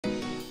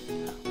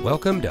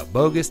Welcome to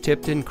Boggus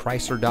Tipton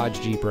Chrysler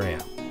Dodge Jeep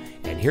Ram.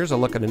 And here's a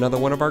look at another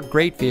one of our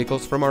great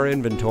vehicles from our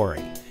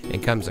inventory.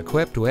 It comes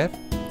equipped with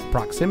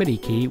proximity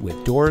key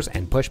with doors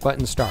and push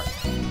button start,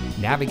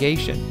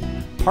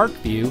 navigation, park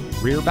view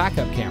rear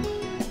backup camera,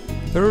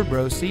 third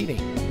row seating,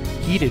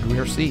 heated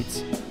rear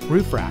seats,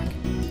 roof rack,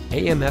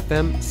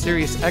 AM/FM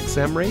Sirius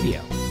XM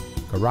radio,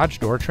 garage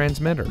door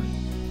transmitter,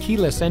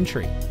 keyless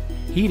entry,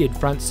 heated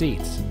front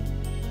seats.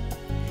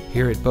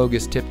 Here at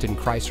Boggus Tipton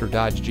Chrysler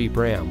Dodge Jeep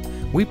Ram,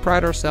 we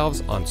pride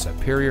ourselves on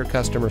superior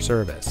customer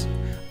service.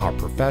 Our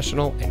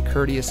professional and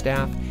courteous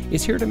staff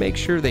is here to make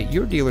sure that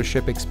your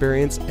dealership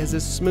experience is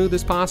as smooth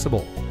as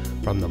possible,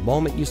 from the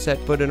moment you set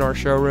foot in our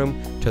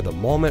showroom to the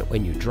moment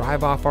when you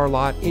drive off our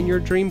lot in your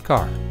dream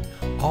car.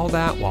 All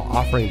that while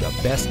offering the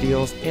best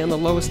deals and the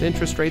lowest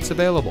interest rates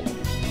available.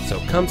 So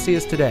come see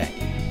us today.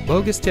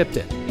 Boggus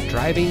Tipton,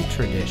 driving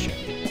tradition.